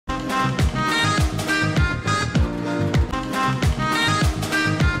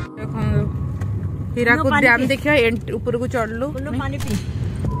Hirakud dam देखिए ऊपर को चढ़लु पानी पी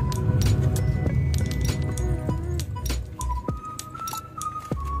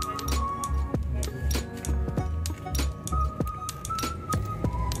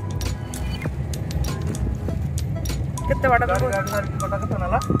केते बड़ा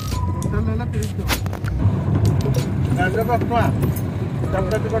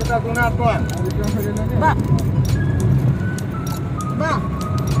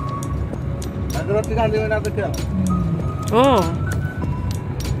ओ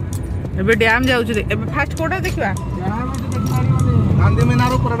एबे डैम जाउछ एबे फास्ट कोडा देखिबा गांधी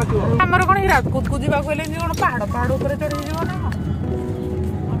मीनार ऊपर देखिबो हमर कोन हिराकुद को जीवा कहले जे कोन पहाड़ ऊपर चढ़ी जीवो ना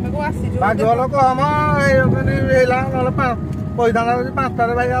हमें को आसी जो बाजलो को हम एनी वेला नले पैसा ना 5टा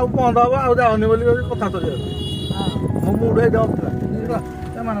रे भाई आ बंद हो आ जाओनी बोली कथा तो हां मो मूड हे दबला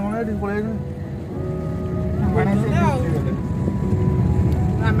से माने कोन एडी पळे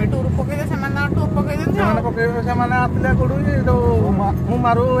हमें टूर पके दे समान टूर पके दे से माने आतले कोडू तो मु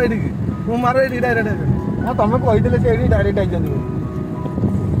मारो एडी डायरेक्ट हां तमे कहि से एडी डायरेक्ट आई जंदी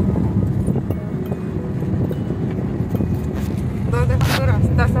तो देखो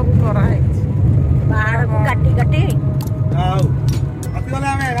रास्ता सब करा है पहाड़ को काटी काटी हां अति गले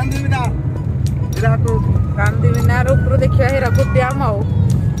हमें गांधी मिनार ऊपर देखिया हीराकुद डैम आओ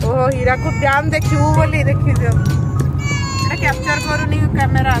ओहो हीराकुद डैम देखियो बोली देखि दियो एटा कैप्चर करूनी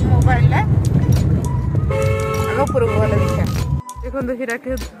कैमरा मोबाइल ले आगो ऊपर को वाला देखिया देखो तो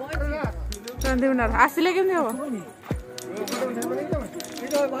हीराकुद गांधी मिनार आसिले केमि हो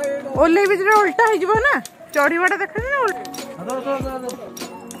ओले बिजरे उल्टा हो जबो ना चढ़ी बाटा देखा ना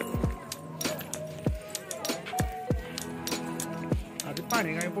आज पानी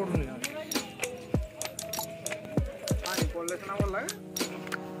काई पडुनी पानी पडले सना बोल लागे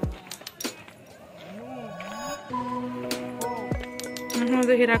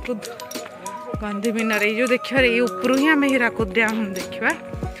तो हीराकुद गांधी मिनार ये जो देखिए ये ऊपर ही हमें हीराकुद डैम देखिबा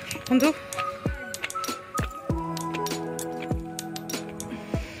हुंदु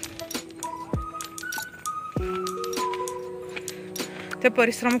तो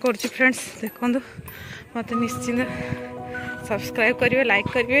परिश्रम करुच्ची फ्रेंड्स देखो मत निश्चिंत सब्सक्राइब करिवे लाइक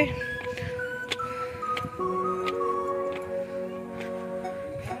करिवे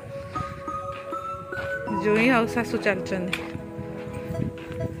जो ही हाउ सासु चलचंदी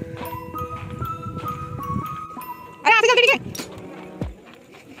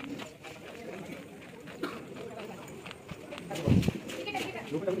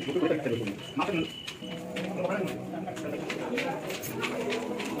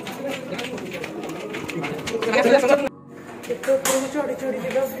चढ़ी चढ़ी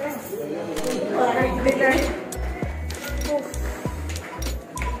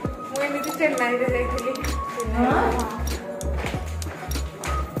मुझे चेन्नई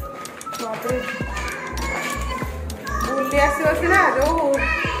बुली आसना जो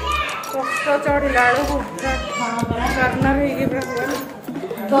कष्ट चढ़ला कर्नर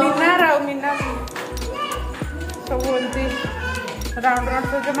मीनार मीनार सब एमती राउंड राउंड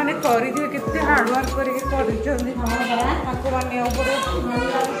तो जो मैंने करते हार्डवर्क करके मानिया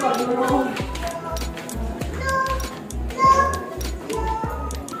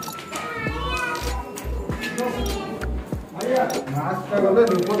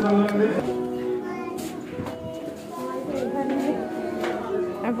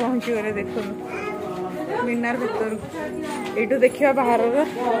पहुंची गले देख मीनार भर ये देखिए बाहर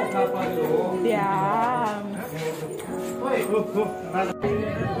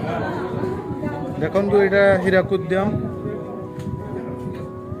देखो ये हीराकुद डैम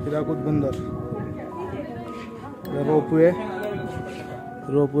हीराकुद बंदर रोपवे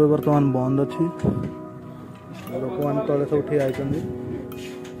बर्तमान बंद अच्छी लोक मैंने तले सब ठिया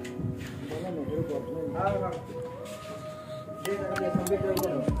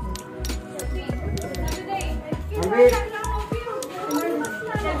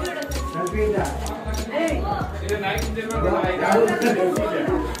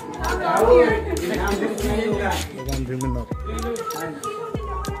गांधी मिनार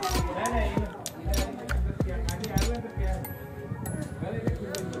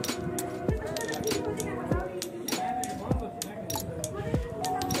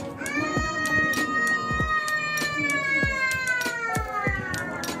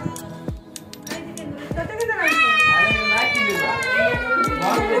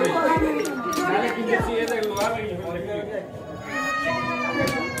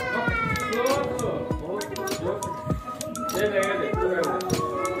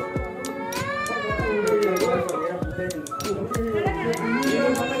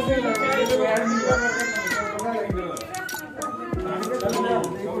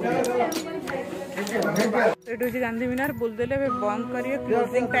ये गांधी मिनार बुलदेले बंद करिए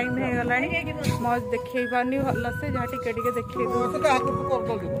क्लोजिंग टाइम हो गला मज देखे पानी भल से जहाँ टिके देखे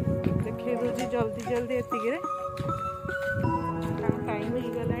देखे दूसरी जल्दी जल्दी एतिक टाइम हो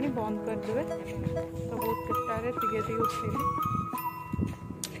गला बंद करदे तो बहुत चेष्टार उठेली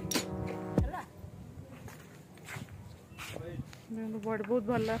बहुत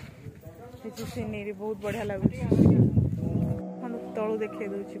भल सीनरी बहुत बढ़िया लगुच तलू देखे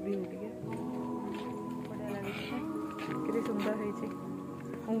दूसरी व्यू टे बढ़िया लगे कि सुंदर है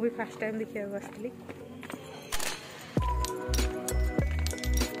मुझे फास्ट टाइम देखा आसली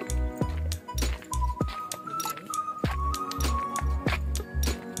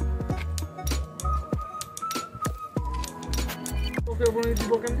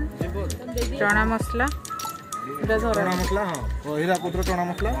चना मसला चना मसला हाँ हीराकुद चना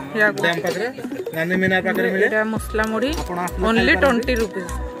मसला डैम पाखरे गांधी मीनार पाखरे मिले मसला मुड़ी ओनली 20 रुपीज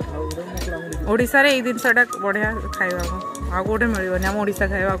ओडिशा रे ए जिनसटा बढ़िया खाइबा आ कोठे मिलबनी हम ओडिशा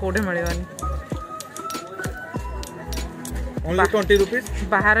खाइबा कोठे मिलबनी ओनली 20 रुपीज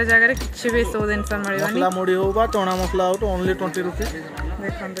बाहर जगह रे किछि भी सो दिन सन मिलबनी मसला मुड़ी हो बा चना मसला हो तो ओनली 20 रुपीज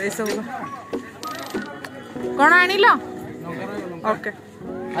देखन ए सब कोन आनिलो ओके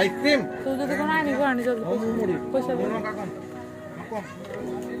आइसक्रीम तू जो कोन आनी को आनी जल्दी पैसा दे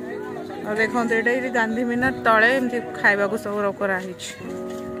और देखो एटा गांधी मिनार तले एमती खाइबा को सब रखरा हिच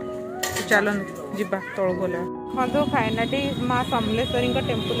चलो जीवा तल गला हाँ तो फाइनाली माँ समलेश्वरी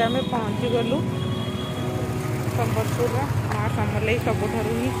टेम्पल आम पहुँची गलु संबलपुर माँ समलेई सबुठ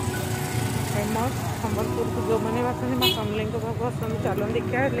ही फेमस संबलपुर को जो मैंने आसती माँ समलेई पाक आसती चलन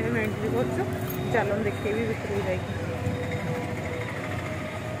देखा एंट्री कर चलन देखे भी भितर जाए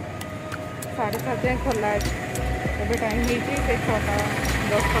 7:30 जाए खोला है टाइम हो 6:10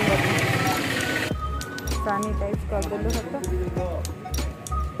 सानिटाइज करदेलु हाथ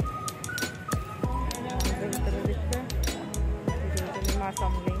माँ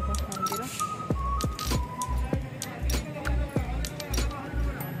समलेई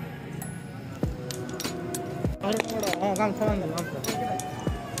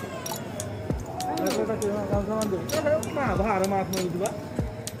मंदिर बाहर मास मिल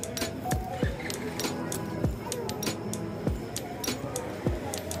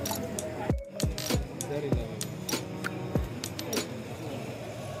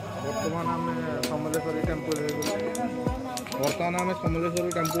बर्तमान आम समलेश्वरी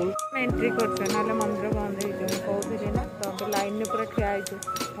टेम्पल एंट्री करते ना मंदिर बंद हो कहते ना तो लाइन में पूरा ठिया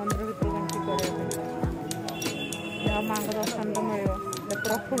मंदिर भर एंट्री कर माँ का दर्शन तो मिले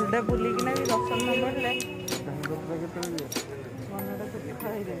पूरा फुलटा बुलिकिना भी दर्शन न मिले मनटा से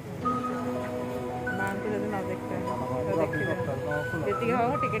खाई जाए माँ को जब न देखते जी हम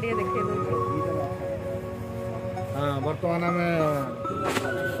टे देखे हाँ बर्तमान आम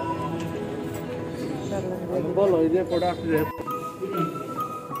बोलो ये पड़ा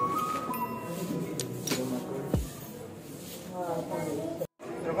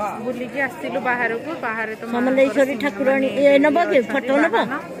बुलिकी आसलु बाहर को बाहर तो समलेश्वरी ठाकुराणी ए नबा के फोटो नबा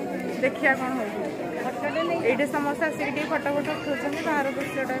देखिया कोन हो एडे समस्या आसिक फोटो फोटो उठाउछन बाहर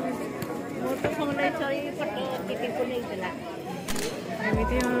दृश्यटा मोर तो समलेश्वरी फोटो टिके को नैतला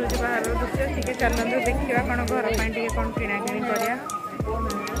एमिति हम बाहर दृश्य टिके चलन देखिया कोन घर पई टिके कोन किना किनी करिया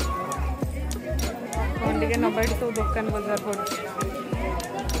कोन टिके नबा तो दुकान बाजार पड़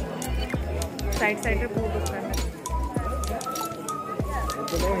साइड साइड रे बहुत दुकान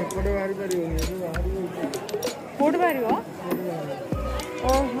फूड बाहर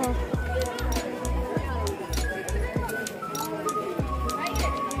ओहो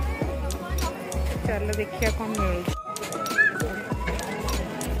चलो देखिए कौन मिल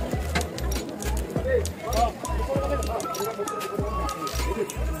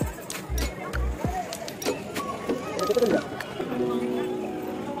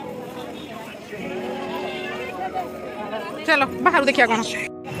चलो बाहर देखिए कौन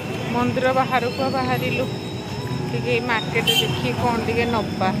मंदिर बाहर को बाहर टे मार्केट देखिए कौन टे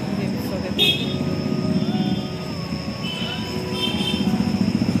नवा जिनस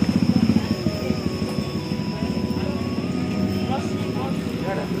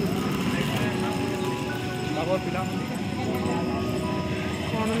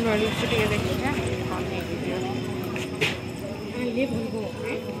कौन मिलूँ टे देखिए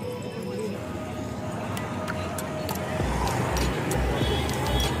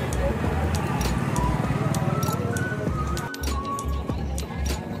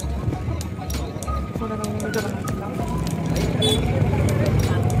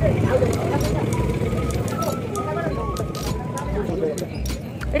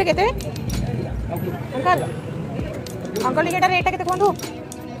एटा केते अंकल अंकल ये रेट केते कोन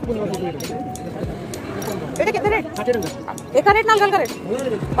एटा केते रेट 60 टका एका रेट ना अलग रेट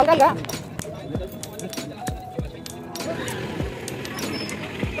अलग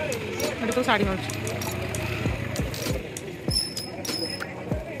एटा तो साड़ी मार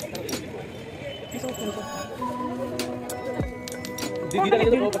दीदी डाले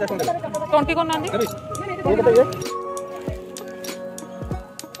तो 50 टका टोंटी कोन नांदी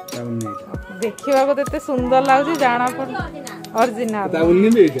देखिबा को तेते सुंदर लागुची जाना पर ओरिजिनल ता उन्नी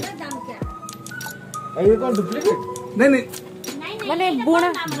में है ए कोन डुप्लीकेट नहीं नहीं माने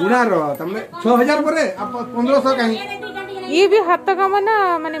बुणा रो तमे 6000 परे आप 1500 काई ये भी हाथ काम ना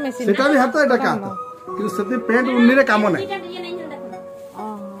माने मशीन सेटा भी हाथ एटा का कि सते पेंट उन्नी रे काम नै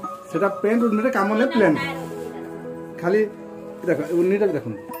सेटा पेंट उन्नी रे काम नै प्लेन खाली देखो उन्नी रे देखो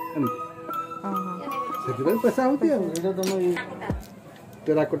सेति बे पैसा होती है एटा तुम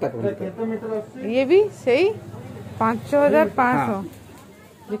तेरा कोटा ये भी सही 5500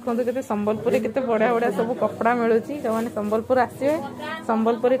 देखो केते संबलपुर केते बड़ा बड़ा सब कपड़ा मिलुची जो माने संबलपुर आसीबे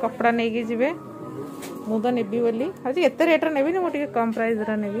संबलपुरी कपड़ा नै कि जिवे मु तो नेबी बोली आज एते रेट रे नेबी न मोटी कम प्राइस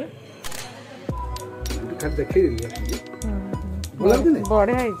रे नेबी खाली देखि दिली बोला दिने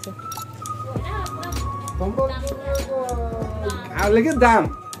बड़े है छै संबलपुर आ लेके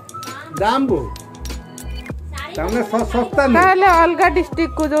दाम बो तामने सस्ता नहीं ताले अलगा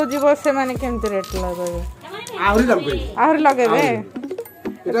डिस्ट्रिक्ट को जो जीवो से माने केमते रेट लगाबे आहुरी लगेबे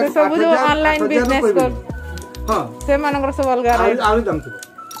तो सब जो ऑनलाइन बिजनेस कर हां से मानकर सब अलगा रेट आहुरी दाम थो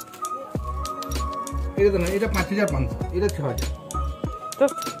एटा तो एटा 5500 एटा 6000 तो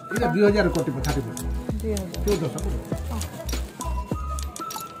एटा 2000 कोटी 30% 1400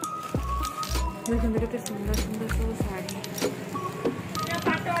 देखो केते सुंदर सुंदर सब साड़ी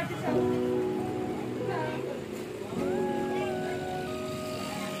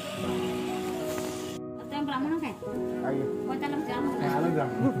ब्राह्मण है आइए कोता लोग जाम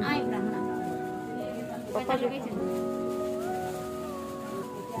आई ब्राह्मण पापा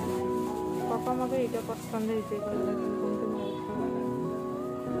पापा मगे एटा पसंद है जे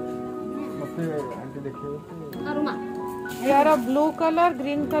मते आंटी देखियो अरुमा यार blue colour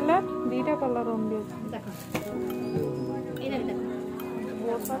green colour दीटा colour only देखो इधर देखो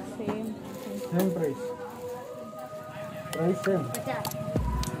वो सब सेम प्राइस सेम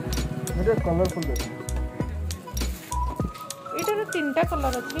 50 मेरे कलरफुल देखो एटा रो तीनटा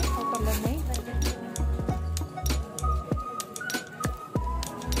कलर अछि आ कलर नहीं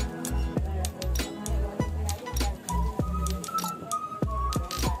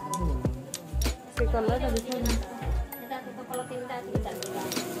से कलर देखो এটা তো কলর তিনটা আছে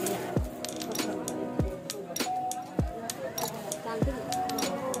কালকে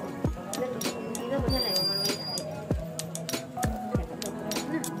এটা बढ़िया লাগে আমার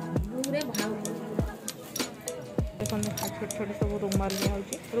पूरे भाव देखो छोटे छोटे सब रुमाल में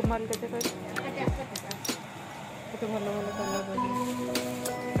होची रुमाल केते कलर भलो भलो कलर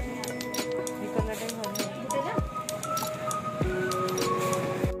ये कलर टाइम हो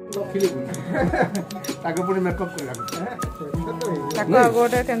ताको पुनी मेकअप कर लागो ताको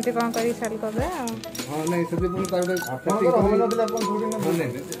गोटे केमती कोन करी सेल करबे हां नहीं सदी पुनी ताको सेटिंग हम न दिले अपन शूटिंग नहीं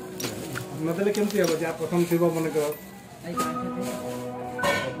न दिले केमती हो जे प्रथम थिबो मन कर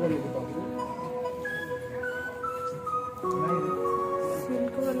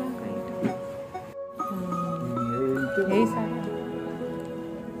सिल्क वाला काइटा यही साड़ी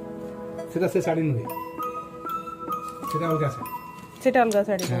सेटा से साड़ी नहीं सेटा अलगा साड़ी सेटा अलगा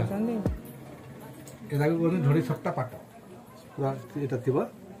साड़ी कहछंदी एदा को धोड़ी सट्टा पाट पूरा एटा थिबो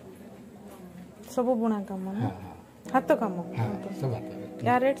सब बुना काम ना हाथ काम हां सब हाथ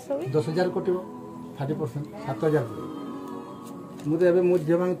या रेट सब 10000 कटिबो 30% 7000 मुझे एबे मु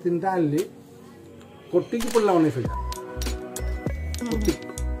जेमा तीनटा आनली कोटी की पड़ला 19000 कोटी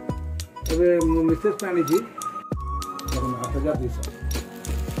एबे मिसेस पानी जी 8200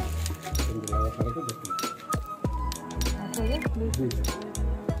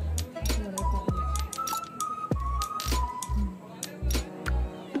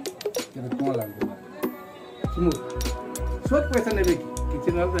 कौन लगे सोच पैसा नेबे किसी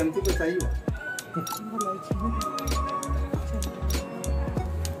न एमती पैसा आइबो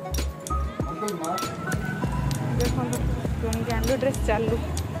अंकल मां देखो तुम जानलो ड्रेस चालू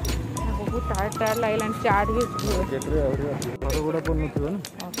बहुत टाइट टाइट लाइलान चार्ट भी जेटरे और बड़ा पन नथिबो ना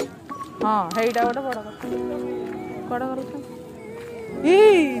हां हेइडा बड़ा बड़ा कड़ा करछ ए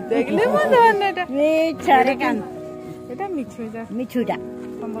देखले मन एटा मिछारे कान एटा मिछुजा मिछुटा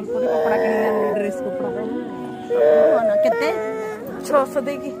संबलपुरी कपड़ा के ड्रेस कपड़ा ना केते 600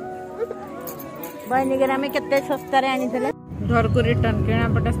 देगी बनिगरा में केते सस्ता रे आनी थले घर को रिटर्न केना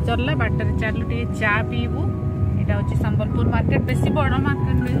पटा चलला बाटर चालू टी चा पीबू एटा होची संबलपुर मार्केट बेसी बड़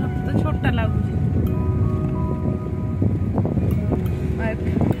मार्केट नहीं तो छोटा लागु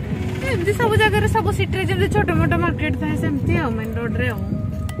एमती सब जगह सब सिटी जमी छोट मोट मार्केट थाए सेमती मेन रोड रे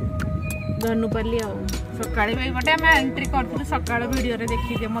धनुपाली सकाଳେ भी गोटे आम एंट्री करूँ सका भिडियो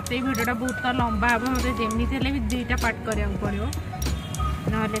देखी मत भिडियोटा बहुत लंबा हे मत जमी भी 2टा पार्ट करा पड़ो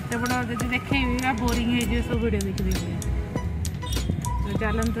ना एत बड़ जब देखी बोरिंग हो सब भिडियो देखी देखिए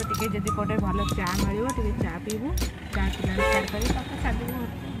चलते टे जब कौटे भल चा मिले चा पीबू चा पिला स्टार्ट कर छाड़ू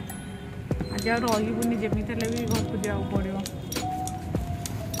आज रही जमी भी घर को जाओ पड़ो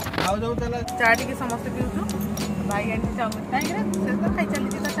चा टी समस्त पीऊँ भाई आनी चाउमिन कहीं से तो खाई चली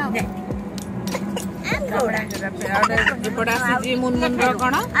तो चाउमिन मुनमुन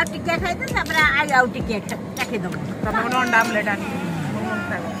कौन टिके खाइदे आउ टिके चाखिदब तुम गोटे अंडा आमलेट आनी मुनमुन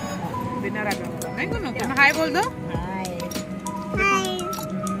खाइब बिना राग नहीं कौन तुम हाय बोल दो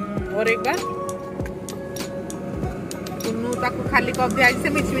और एक बार तुम ताको खाली कप दिया से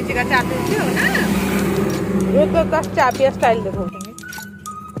मिची मिची का चा पीती हो ना ये तो चा पिया स्टाइल देखो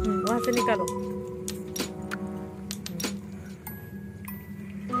वहां से निकालो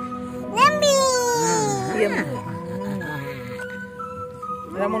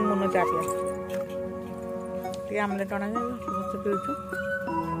मुनमुन चा पिया आमलेट अणा जाए पीछू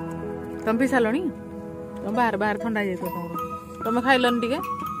तुम पी सारे तुम बाहर बाहर ठंडा जाए तुम तुम खाइलन टे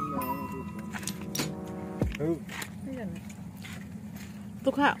तू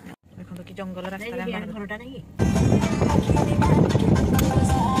खा देख कि जंगल रास्ता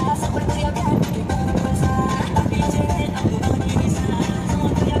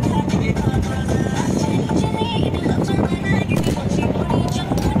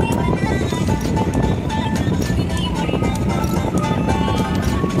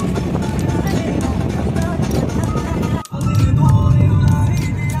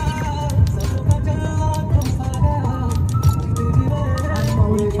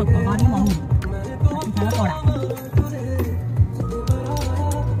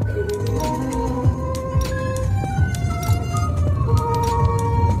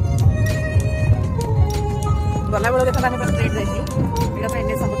गला बेल देखा आम ट्रेन जाइए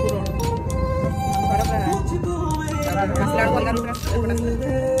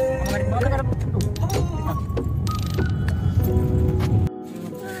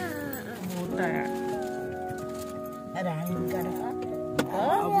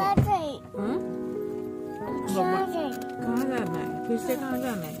संबलपुर कहाँ जाना है फिर से कहाँ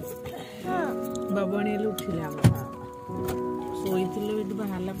जाना है बाबाणी उठिले शोई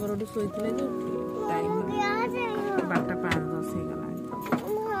बाहर पर शोई टाइम 12:05 हो गला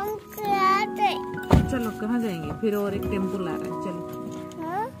चलो कहाँ जाएंगे फिर और एक टेम्पल आ रहा है चलो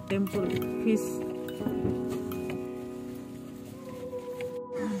टेम्पल फिश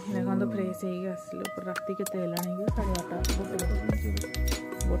देखो तो फ्रेश आसिले राति के 8:30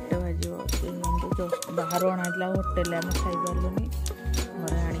 गोटे बाज जस्ट बाहर अणाइला होटेल आम खाई पार्लुनि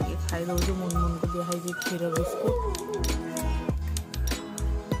घर आणिकी खाई दौर मुनमुन को दिखाई क्षीर बिस्कुट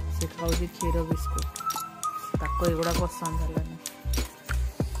से खाऊ क्षीर बिस्कुट ताको एगुड़ा पसंद है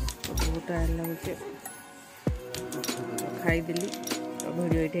बहुत टायर लगे खाईदेली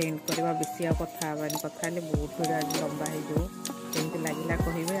भिडियो ये एंड करवा बेसी कथा कथा बहुत भिडियो आज लंबा हो केमती लगे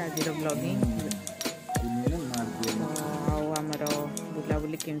कहे आज ब्लॉगिंग आमर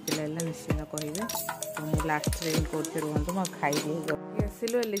बुलाबुली केमती लगे निश्चित कहे तो मुझे लास्ट एंड करते रुहतु मैं खाई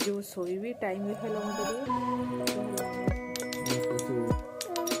आसिलु हेल्ले जो शोबी टाइम भी खाइल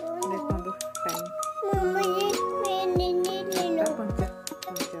देखो टाइम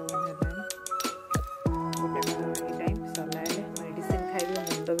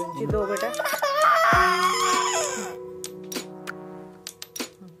 55 दो बेटा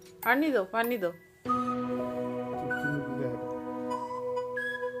पानी दो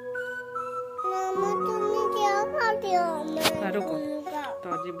रुको तो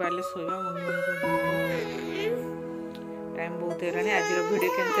जीवाले सोया टाइम बहुत है आज वीडियो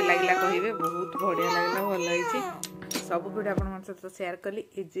केमती लगे कहे बहुत बढ़िया लगे भल होती सब वीडियो आप सहित शेयर कली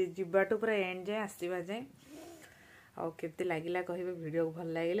जीवाटू पूरा एंड जाए आसवा जाए और केमती लगे कहे वीडियो को भल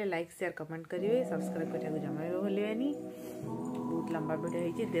लगे लाइक शेयर कमेंट करेंगे सब्सक्राइब करने को जमा भी भूलें बहुत लंबा वीडियो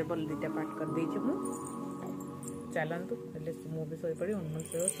होती देवल 2टा पार्ट कर देती मुझे चलतु मुझे शो पड़ी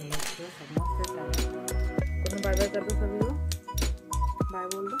समस्ते बाय बाय कर दो सभी को बाय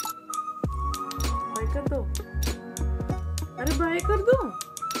बोल दो बाय कर दो अरे बाय कर दो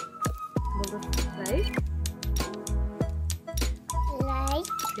बोल दो like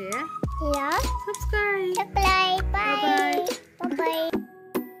share subscribe bye bye.